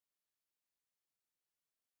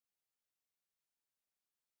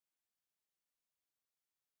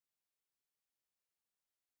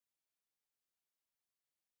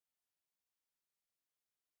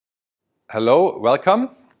Hello, welcome.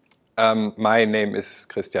 My name is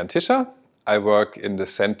Tischer. I work in the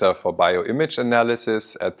Center for Bioimage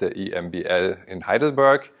Analysis at the EMBL in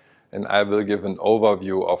Heidelberg, and I will give an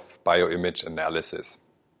overview of bioimage analysis.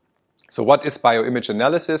 So what is bioimage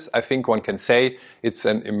analysis? I think one can say it's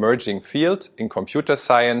an emerging field in computer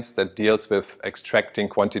science that deals with extracting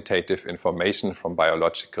quantitative information from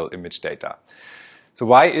biological image data. So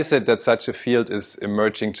why is it that such a field is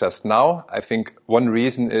emerging just now? I think one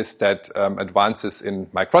reason is that advances in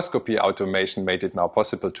microscopy automation made it now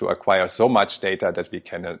possible to acquire so much data that we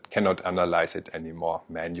cannot analyze it anymore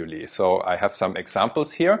manually. So I have some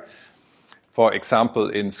examples here. For example,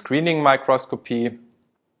 in screening microscopy,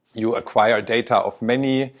 you acquire data of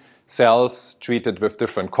many cells treated with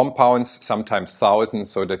different compounds, sometimes thousands,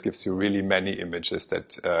 so that gives you really many images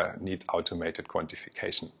that need automated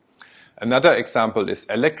quantification. Another example is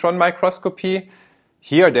electron microscopy.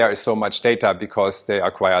 Here there is so much data because they are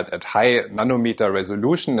acquired at high nanometer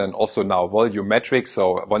resolution and also now volumetric,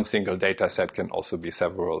 so one single data set can also be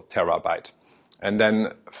several terabyte. And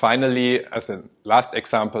then finally, as a last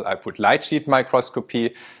example, I put light sheet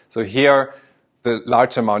microscopy. So here the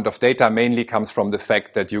large amount of data mainly comes from the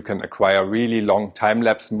fact that you can acquire really long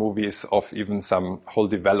time-lapse movies of even some whole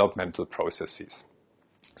developmental processes.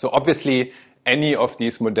 So obviously, any of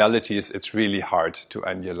these modalities, it's really hard to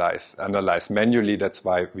analyze manually. That's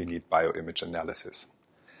why we need bioimage analysis.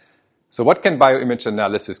 So what can bioimage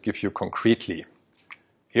analysis give you concretely?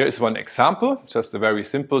 Here is one example, just a very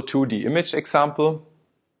simple 2D image example.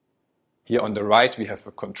 Here on the right, we have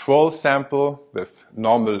a control sample with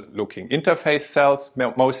normal looking interface cells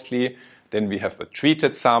mostly. Then we have a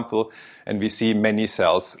treated sample, and we see many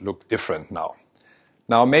cells look different now.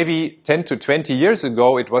 Now, maybe 10 to 20 years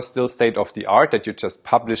ago, it was still state of the art that you just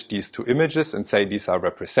publish these two images and say these are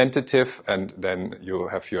representative, and then you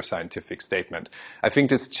have your scientific statement. I think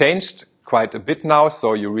this changed quite a bit now,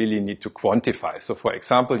 so you really need to quantify. So for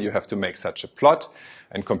example, you have to make such a plot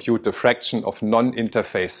and compute the fraction of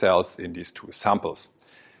non-interface cells in these two samples.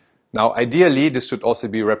 Now, ideally, this should also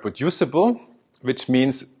be reproducible, which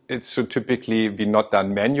means it should typically be not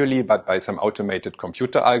done manually, but by some automated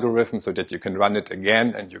computer algorithm so that you can run it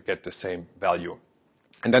again and you get the same value.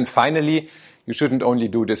 And then finally, you shouldn't only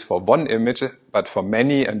do this for one image, but for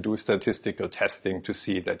many and do statistical testing to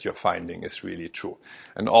see that your finding is really true.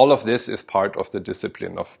 And all of this is part of the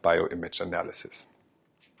discipline of bioimage analysis.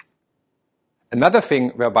 Another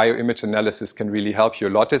thing where bioimage analysis can really help you a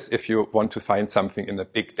lot is if you want to find something in a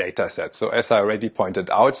big data set. So as I already pointed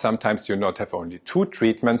out, sometimes you not have only 2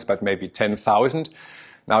 treatments, but maybe 10,000.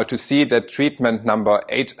 Now to see that treatment number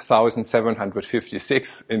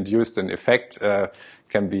 8,756 induced an effect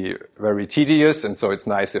can be very tedious. And so it's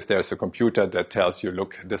nice if there's a computer that tells you,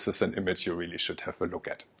 look, this is an image you really should have a look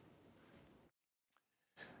at.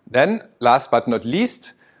 Then, last but not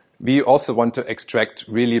least, we also want to extract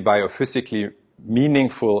really biophysically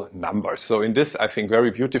meaningful numbers. So in this, I think, very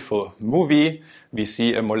beautiful movie, we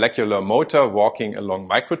see a molecular motor walking along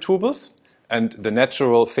microtubules. And the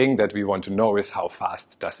natural thing that we want to know is how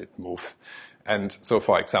fast does it move. And so,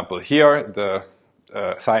 for example, here, the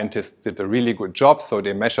scientists did a really good job. So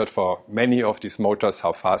they measured for many of these motors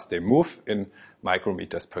how fast they move in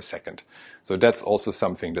micrometers per second. So that's also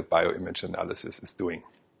something that bioimage analysis is doing.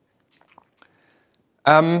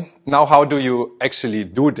 Now, how do you actually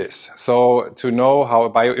do this? So to know how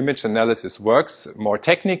bioimage analysis works more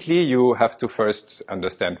technically, you have to first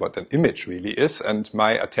understand what an image really is. And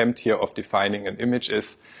my attempt here of defining an image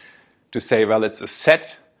is to say, well, it's a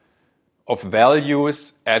set of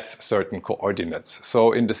values at certain coordinates.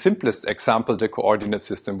 So in the simplest example, the coordinate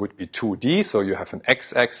system would be 2D. So you have an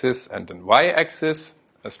x-axis and an y-axis,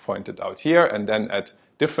 as pointed out here. And then at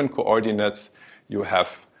different coordinates, you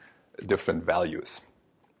have different values.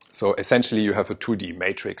 So essentially, you have a 2D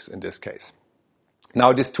matrix in this case.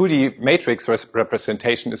 Now, this 2D matrix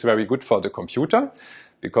representation is very good for the computer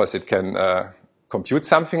because it can compute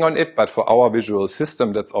something on it. But for our visual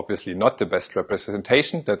system, that's obviously not the best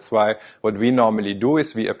representation. That's why what we normally do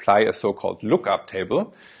is we apply a so-called lookup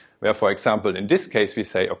table, where, for example, in this case, we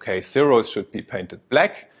say, OK, zeros should be painted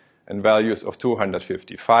black, and values of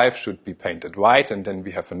 255 should be painted white. And then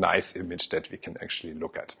we have a nice image that we can actually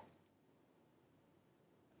look at.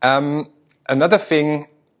 Another thing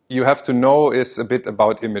you have to know is a bit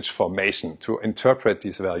about image formation to interpret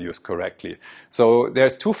these values correctly. So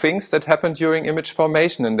there's 2 things that happen during image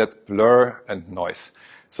formation, and that's blur and noise.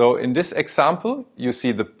 So in this example, you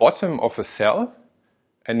see the bottom of a cell,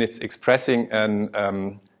 and it's expressing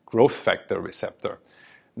an growth factor receptor.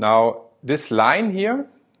 Now, this line here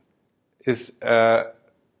is a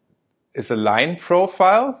line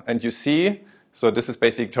profile, and you see So this is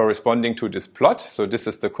basically corresponding to this plot. So this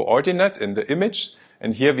is the coordinate in the image.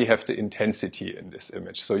 And here we have the intensity in this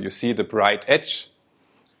image. So you see the bright edge,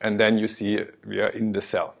 and then you see we are in the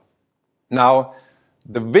cell. Now,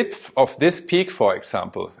 the width of this peak, for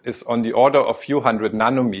example, is on the order of few hundred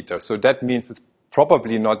nanometers. So that means it's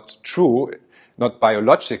probably not true, not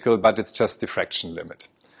biological, but it's just diffraction limit.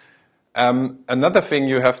 Another thing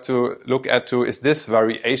you have to look at too is this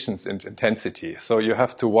variations in intensity. So you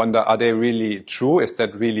have to wonder, are they really true? Is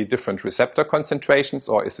that really different receptor concentrations,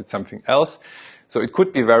 or is it something else? So it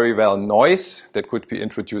could be very well noise that could be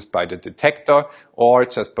introduced by the detector or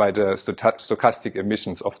just by the stochastic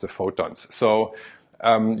emissions of the photons. So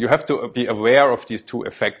you have to be aware of these two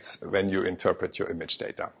effects when you interpret your image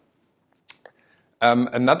data.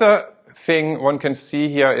 Another thing one can see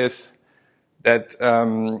here is that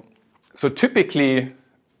so typically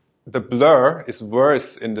the blur is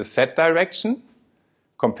worse in the Z direction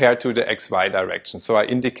compared to the XY direction. So I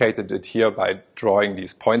indicated it here by drawing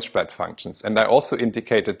these point spread functions. And I also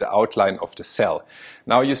indicated the outline of the cell.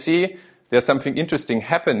 Now you see there's something interesting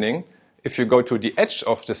happening. If you go to the edge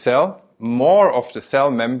of the cell, more of the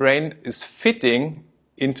cell membrane is fitting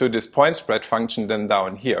into this point spread function than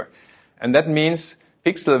down here. And that means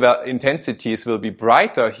pixel intensities will be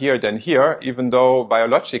brighter here than here, even though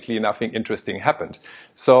biologically nothing interesting happened.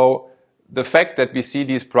 So the fact that we see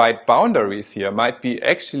these bright boundaries here might be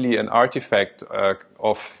actually an artifact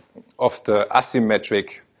of the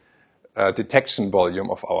asymmetric detection volume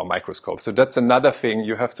of our microscope. So that's another thing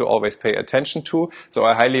you have to always pay attention to. So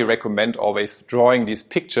I highly recommend always drawing these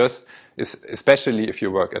pictures, especially if you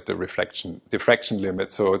work at the diffraction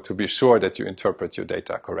limit, so to be sure that you interpret your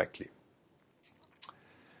data correctly.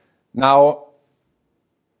 Now,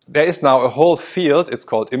 there is now a whole field, it's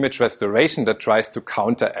called image restoration, that tries to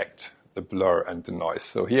counteract the blur and the noise.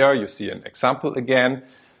 So here you see an example again,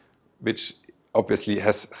 which obviously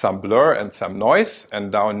has some blur and some noise.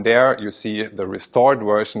 And down there you see the restored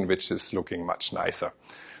version, which is looking much nicer.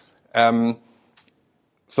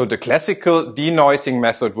 So the classical denoising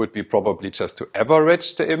method would be probably just to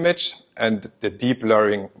average the image, and the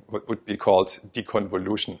deblurring would be called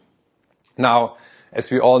deconvolution. Now, as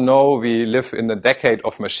we all know, we live in a decade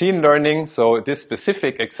of machine learning, so this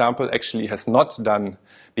specific example actually has not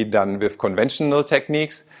been done with conventional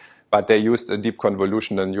techniques, but they used a deep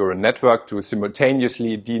convolutional neural network to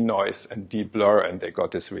simultaneously denoise and deblur, and they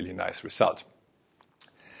got this really nice result.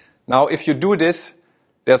 Now, if you do this,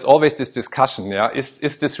 there's always this discussion, yeah? Is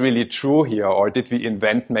this really true here, or did we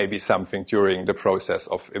invent maybe something during the process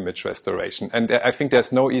of image restoration? And I think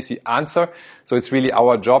there's no easy answer, so it's really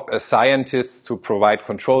our job as scientists to provide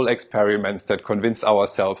control experiments that convince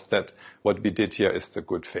ourselves that what we did here is the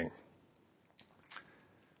good thing.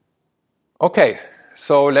 Okay,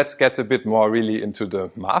 so let's get a bit more really into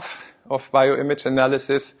the math of bioimage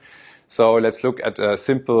analysis. So let's look at a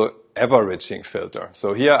simple averaging filter.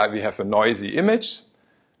 So here we have a noisy image,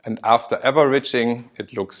 and after averaging,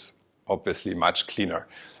 it looks obviously much cleaner.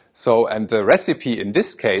 So, and the recipe in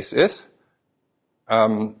this case is,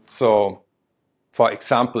 so for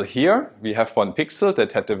example here, we have one pixel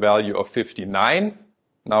that had a value of 59.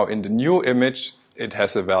 Now in the new image, it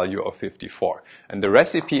has a value of 54. And the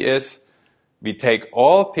recipe is, we take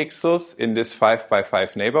all pixels in this 5 by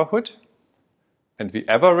 5 neighborhood, and we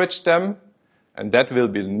average them, and that will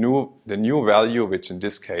be the new value, which in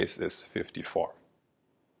this case is 54.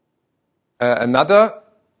 Another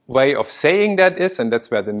way of saying that is, and that's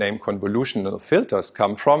where the name convolutional filters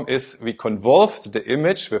come from, is we convolved the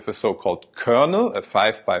image with a so-called kernel, a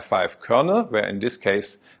 5 by 5 kernel, where in this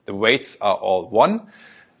case the weights are all 1,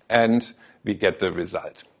 and we get the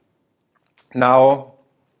result. Now,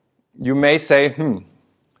 you may say,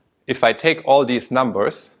 if I take all these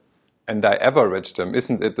numbers and I average them,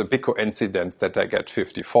 isn't it a big coincidence that I get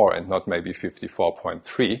 54 and not maybe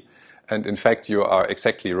 54.3? And in fact, you are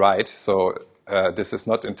exactly right. So this is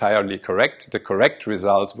not entirely correct. The correct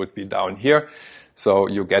result would be down here. So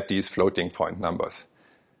you get these floating point numbers.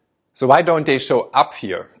 So why don't they show up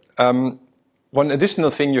here? One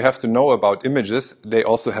additional thing you have to know about images, they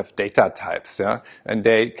also have data types. Yeah? And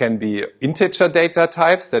they can be integer data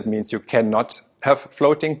types. That means you cannot have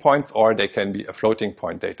floating points, or they can be a floating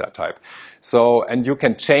point data type. So, and you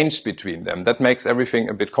can change between them. That makes everything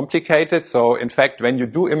a bit complicated. So in fact, when you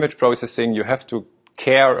do image processing, you have to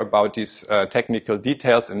care about these technical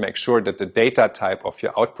details and make sure that the data type of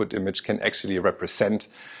your output image can actually represent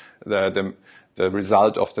the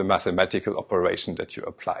result of the mathematical operation that you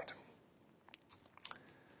applied.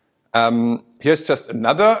 Here's just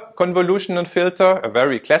another convolutional filter, a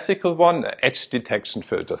very classical one, an edge detection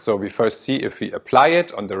filter. So we first see if we apply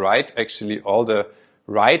it on the right, actually all the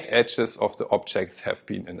right edges of the objects have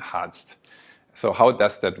been enhanced. So how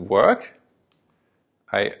does that work?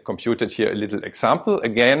 I computed here a little example.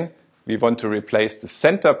 Again, we want to replace the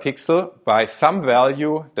center pixel by some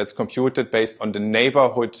value that's computed based on the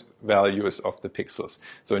neighborhood values of the pixels.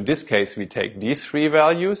 So in this case, we take these three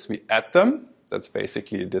values, we add them. That's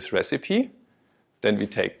basically this recipe. Then we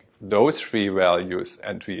take those three values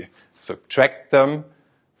and we subtract them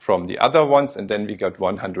from the other ones, and then we got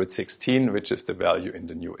 116, which is the value in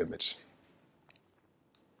the new image.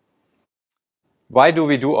 Why do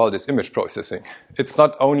we do all this image processing? It's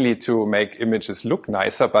not only to make images look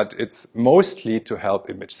nicer, but it's mostly to help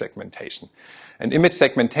image segmentation. And image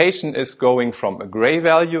segmentation is going from a gray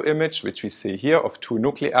value image, which we see here of 2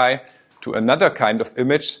 nuclei, to another kind of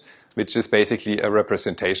image, which is basically a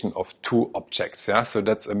representation of 2 objects. Yeah? So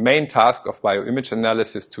that's a main task of bioimage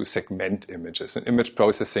analysis, to segment images. And image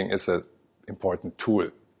processing is an important tool.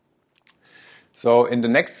 So in the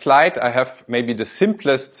next slide, I have maybe the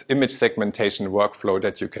simplest image segmentation workflow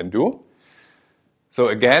that you can do. So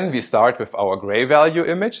again, we start with our gray value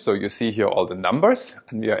image. So you see here all the numbers,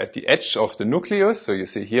 and we are at the edge of the nucleus. So you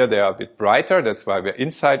see here they are a bit brighter. That's why we're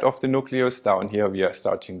inside of the nucleus. Down here we are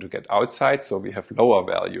starting to get outside, so we have lower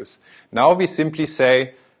values. Now we simply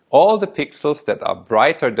say all the pixels that are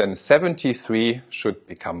brighter than 73 should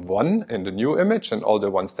become 1 in the new image, and all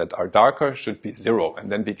the ones that are darker should be 0. And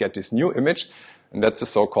then we get this new image, and that's a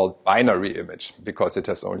so-called binary image, because it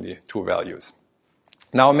has only 2 values.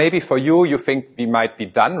 Now, maybe for you, you think we might be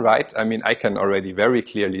done, right? I mean, I can already very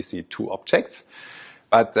clearly see 2 objects.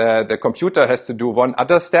 But the computer has to do one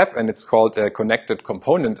other step, and it's called connected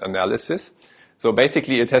component analysis. So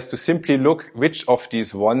basically, it has to simply look which of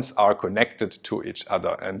these ones are connected to each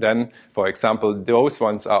other. And then, for example, those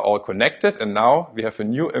ones are all connected. And now we have a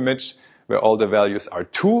new image where all the values are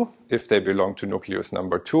 2 if they belong to nucleus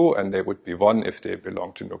number 2, and they would be 1 if they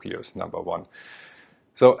belong to nucleus number 1.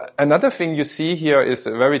 So another thing you see here is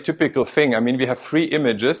a very typical thing. I mean, we have 3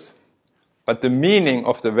 images, but the meaning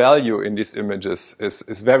of the value in these images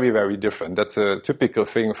is very, very different. That's a typical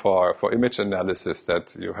thing for image analysis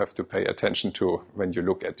that you have to pay attention to when you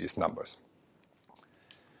look at these numbers.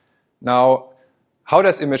 Now, how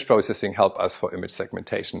does image processing help us for image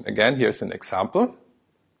segmentation? Again, here's an example.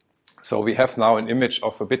 So we have now an image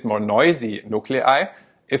of a bit more noisy nuclei.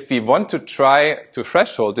 If we want to try to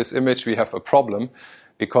threshold this image, we have a problem,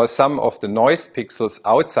 because some of the noise pixels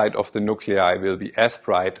outside of the nuclei will be as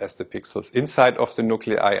bright as the pixels inside of the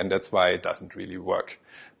nuclei, and that's why it doesn't really work.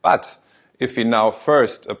 But if we now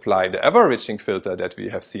first apply the averaging filter that we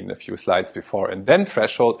have seen a few slides before, and then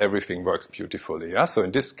threshold, everything works beautifully. Yeah? So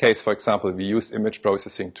in this case, for example, we use image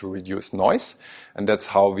processing to reduce noise, and that's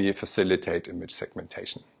how we facilitate image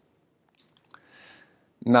segmentation.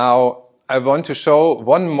 Now, I want to show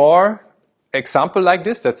one more example like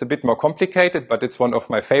this. That's a bit more complicated, but it's one of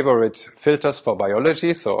my favorite filters for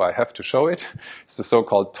biology, so I have to show it. It's the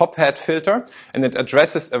so-called top hat filter, and it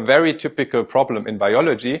addresses a very typical problem in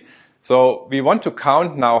biology. So we want to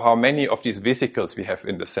count now how many of these vesicles we have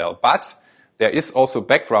in the cell, but there is also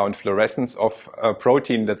background fluorescence of a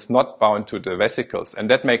protein that's not bound to the vesicles, and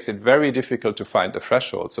that makes it very difficult to find the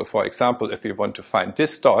threshold. So for example, if we want to find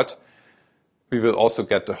this dot, we will also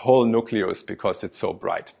get the whole nucleus because it's so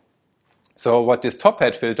bright. So what this top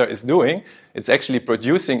hat filter is doing, it's actually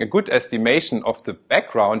producing a good estimation of the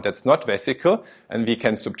background that's not vesicle, and we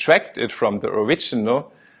can subtract it from the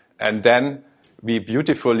original, and then we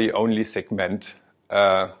beautifully only segment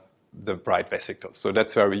the bright vesicles. So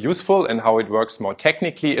that's very useful, and how it works more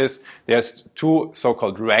technically is there's 2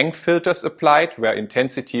 so-called rank filters applied, where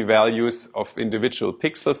intensity values of individual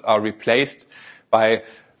pixels are replaced by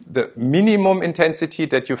the minimum intensity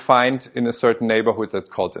that you find in a certain neighborhood. That's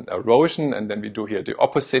called an erosion, and then we do here the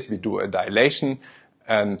opposite, we do a dilation,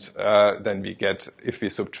 and then we get, if we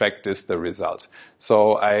subtract this, the result.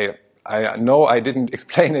 So I know I didn't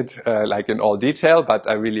explain it like in all detail, but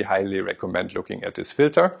I really highly recommend looking at this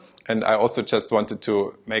filter. And I also just wanted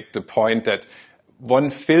to make the point that one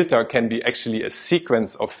filter can be actually a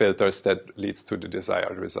sequence of filters that leads to the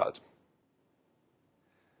desired result.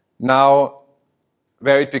 Now,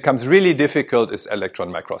 where it becomes really difficult is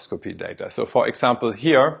electron microscopy data. So for example,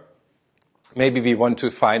 here, maybe we want to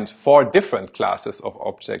find 4 different classes of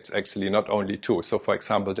objects, actually not only 2. So for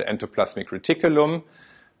example, the endoplasmic reticulum,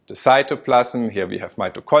 the cytoplasm, here we have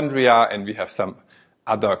mitochondria, and we have some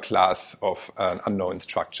other class of an unknown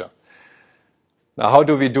structure. Now, how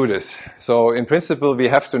do we do this? So in principle, we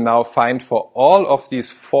have to now find for all of these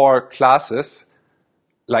 4 classes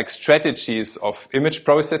like strategies of image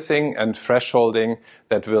processing and thresholding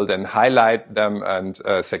that will then highlight them and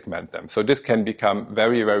segment them. So this can become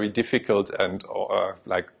very, very difficult and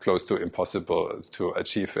like close to impossible to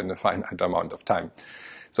achieve in a finite amount of time.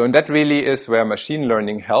 So and that really is where machine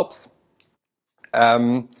learning helps.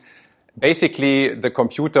 Basically, the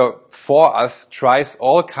computer for us tries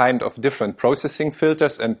all kind of different processing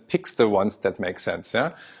filters and picks the ones that make sense.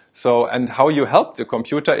 Yeah. So, and how you help the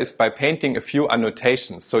computer is by painting a few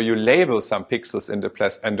annotations. So you label some pixels in the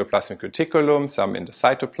endoplasmic reticulum, some in the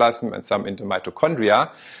cytoplasm, and some in the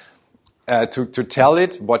mitochondria to tell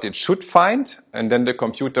it what it should find. And then the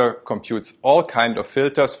computer computes all kind of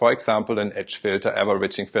filters, for example, an edge filter,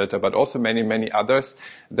 averaging filter, but also many, many others.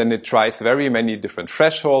 Then it tries very many different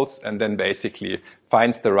thresholds and then basically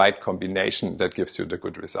finds the right combination that gives you the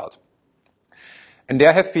good result. And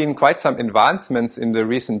there have been quite some advancements in the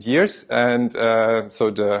recent years, and so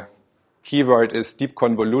the keyword is deep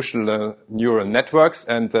convolutional neural networks,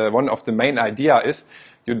 and one of the main idea is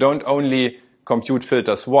you don't only compute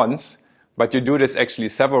filters once, but you do this actually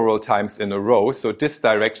several times in a row. So this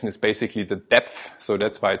direction is basically the depth, so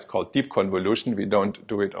that's why it's called deep convolution. We don't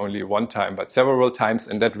do it only one time, but several times,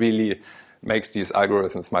 and that really makes these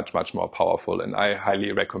algorithms much, much more powerful, and I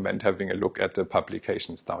highly recommend having a look at the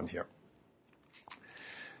publications down here.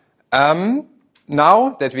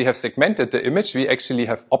 Now that we have segmented the image, we actually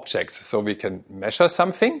have objects, so we can measure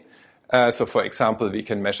something. So for example, we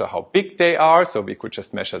can measure how big they are, so we could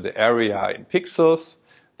just measure the area in pixels.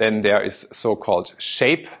 Then there is so-called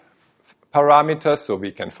shape parameters, so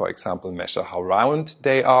we can, for example, measure how round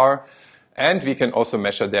they are. And we can also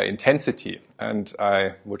measure their intensity, and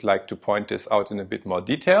I would like to point this out in a bit more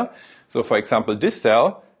detail. So for example, this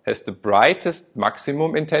cell has the brightest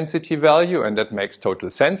maximum intensity value, and that makes total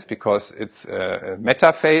sense because it's a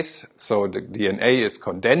metaphase, so the DNA is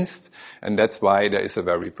condensed, and that's why there is a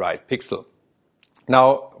very bright pixel.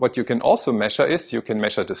 Now, what you can also measure is you can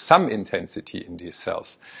measure the sum intensity in these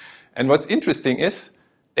cells. And what's interesting is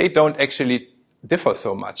they don't actually differ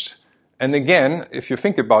so much. And again, if you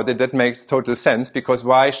think about it, that makes total sense, because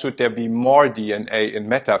why should there be more DNA in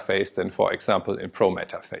metaphase than, for example, in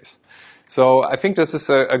prometaphase? So I think this is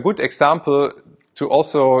a good example to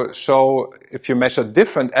also show if you measure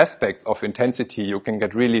different aspects of intensity, you can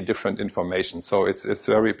get really different information. So it's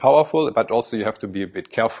very powerful, but also you have to be a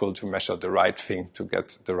bit careful to measure the right thing to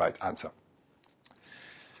get the right answer.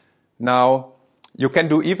 Now, you can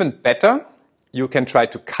do even better. You can try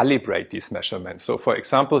to calibrate these measurements. So for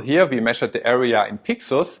example, here we measured the area in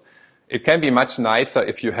pixels. It can be much nicer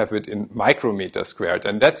if you have it in micrometers squared,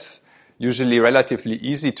 and that's usually relatively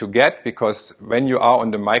easy to get, because when you are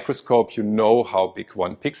on the microscope, you know how big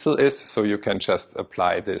one pixel is, so you can just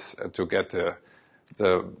apply this to get the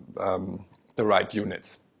right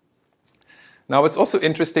units. Now, what's also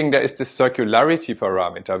interesting, there is this circularity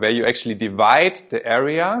parameter, where you actually divide the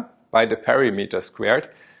area by the perimeter squared,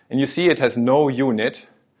 and you see it has no unit,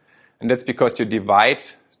 and that's because you divide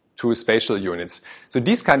two spatial units. So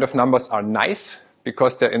these kind of numbers are nice,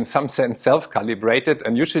 because they're in some sense self-calibrated,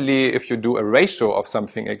 and usually if you do a ratio of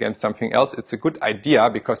something against something else, it's a good idea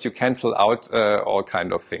because you cancel out all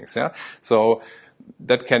kind of things. Yeah? So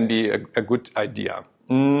that can be a good idea.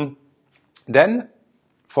 Then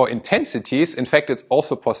for intensities, in fact, it's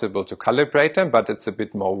also possible to calibrate them, but it's a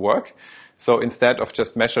bit more work. So instead of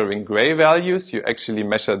just measuring gray values, you actually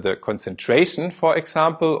measure the concentration, for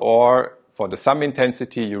example, or for the sum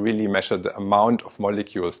intensity, you really measure the amount of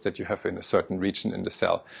molecules that you have in a certain region in the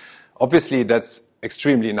cell. Obviously, that's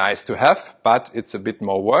extremely nice to have, but it's a bit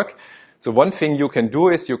more work. So one thing you can do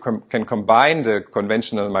is you can combine the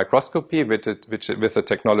conventional microscopy with a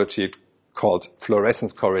technology called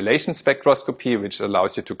fluorescence correlation spectroscopy, which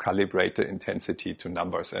allows you to calibrate the intensity to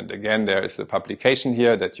numbers. And again, there is a publication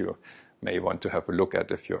here that you may want to have a look at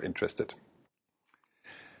if you're interested.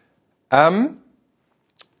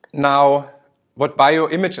 Now, what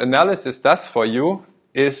bioimage analysis does for you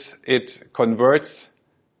is it converts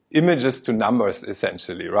images to numbers,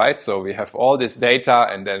 essentially, right? So we have all this data,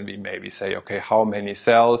 and then we maybe say, okay, how many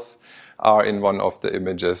cells are in one of the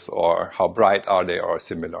images, or how bright are they, or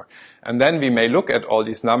similar. And then we may look at all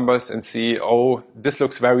these numbers and see, oh, this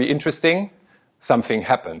looks very interesting, something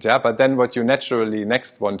happened, yeah? But then what you naturally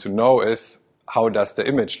next want to know is, how does the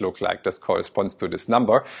image look like? This corresponds to this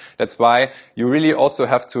number. That's why you really also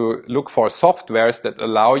have to look for softwares that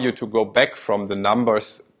allow you to go back from the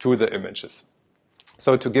numbers to the images.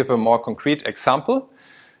 So to give a more concrete example,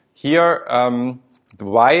 here the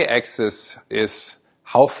y-axis is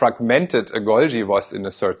how fragmented a Golgi was in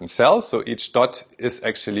a certain cell. So each dot is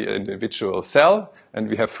actually an individual cell, and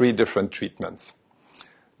we have 3 different treatments.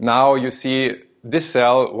 Now you see this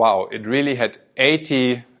cell, wow, it really had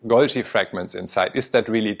 80 Golgi fragments inside. Is that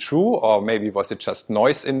really true? Or maybe was it just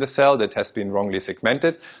noise in the cell that has been wrongly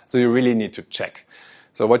segmented? So you really need to check.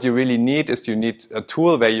 So what you really need is you need a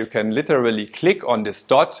tool where you can literally click on this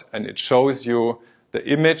dot and it shows you the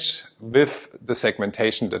image with the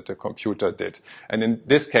segmentation that the computer did. And in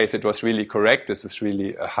this case, it was really correct. This is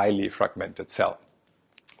really a highly fragmented cell.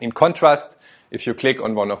 In contrast, if you click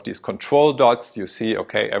on one of these control dots, you see,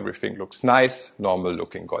 okay, everything looks nice, normal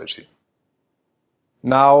looking Golgi.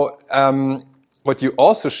 Now, what you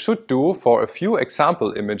also should do for a few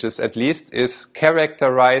example images at least is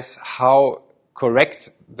characterize how correct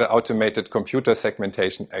the automated computer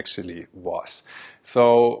segmentation actually was.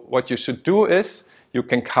 So what you should do is you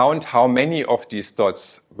can count how many of these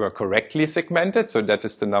dots were correctly segmented. So that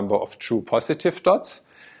is the number of true positive dots.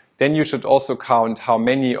 Then you should also count how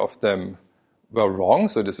many of them were wrong.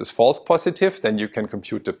 So this is false positive. Then you can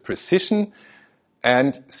compute the precision.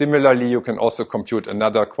 And similarly, you can also compute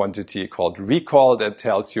another quantity called recall that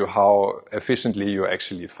tells you how efficiently you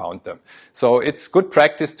actually found them. So it's good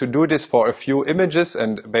practice to do this for a few images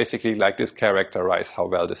and basically like this characterize how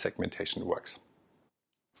well the segmentation works.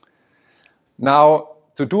 Now,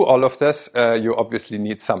 to do all of this, you obviously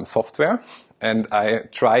need some software. And I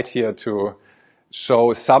tried here to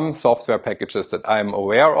show some software packages that I'm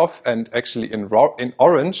aware of. And actually in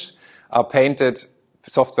orange are painted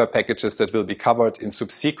software packages that will be covered in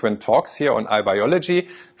subsequent talks here on iBiology.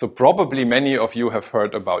 So probably many of you have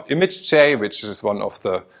heard about ImageJ, which is one of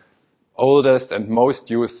the oldest and most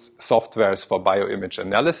used softwares for bioimage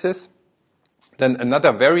analysis. Then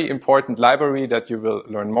another very important library that you will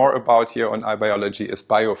learn more about here on iBiology is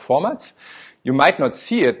bioformats. You might not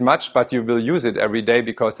see it much, but you will use it every day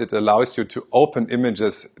because it allows you to open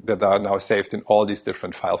images that are now saved in all these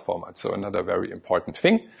different file formats. So another very important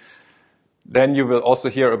thing. Then you will also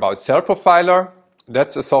hear about Cell Profiler.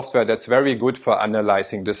 That's a software that's very good for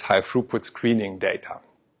analyzing this high throughput screening data.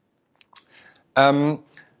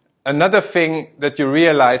 Another thing that you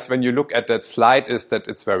realize when you look at that slide is that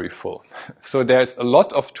it's very full. So there's a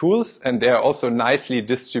lot of tools and they are also nicely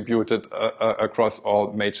distributed across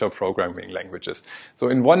all major programming languages. So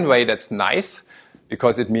in one way that's nice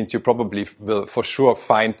because it means you probably will for sure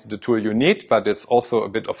find the tool you need, but it's also a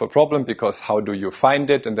bit of a problem because how do you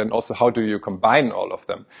find it and then also how do you combine all of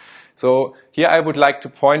them? So here I would like to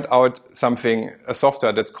point out a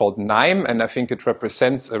software that's called KNIME, and I think it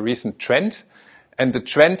represents a recent trend. And the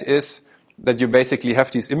trend is that you basically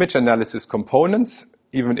have these image analysis components,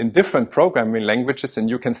 even in different programming languages, and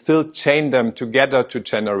you can still chain them together to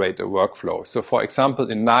generate a workflow. So for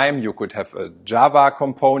example, in KNIME, you could have a Java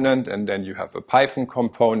component, and then you have a Python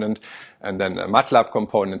component, and then a MATLAB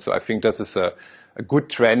component. So I think this is a good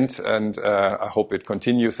trend, and I hope it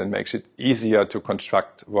continues and makes it easier to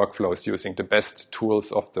construct workflows using the best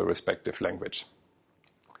tools of the respective language.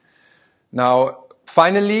 Now,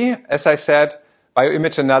 finally, as I said,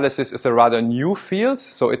 bioimage analysis is a rather new field,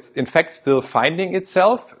 so it's in fact still finding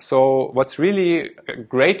itself. So what's really a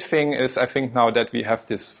great thing is I think now that we have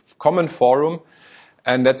this common forum,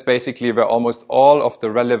 and that's basically where almost all of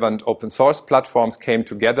the relevant open source platforms came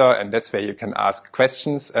together, and that's where you can ask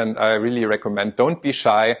questions. And I really recommend don't be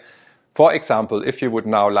shy. For example, if you would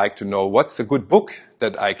now like to know what's a good book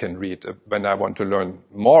that I can read when I want to learn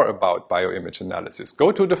more about bioimage analysis,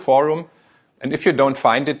 go to the forum. And if you don't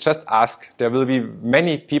find it, just ask. There will be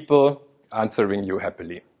many people answering you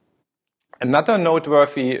happily. Another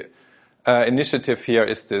noteworthy initiative here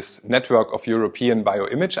is this network of European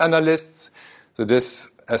bioimage analysts. So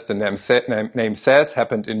this, as the name says,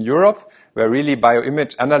 happened in Europe, where really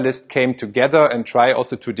bioimage analysts came together and try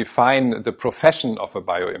also to define the profession of a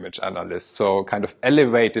bioimage analyst. So kind of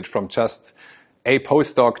elevate it from just a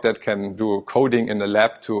postdoc that can do coding in a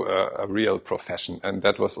lab to a real profession. And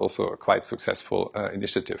that was also a quite successful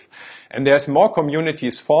initiative. And there's more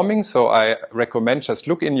communities forming, so I recommend just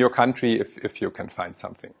look in your country if you can find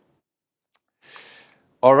something.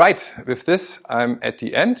 All right, with this, I'm at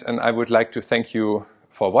the end, and I would like to thank you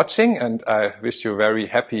for watching, and I wish you very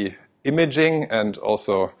happy imaging and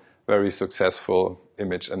also very successful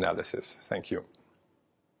image analysis. Thank you.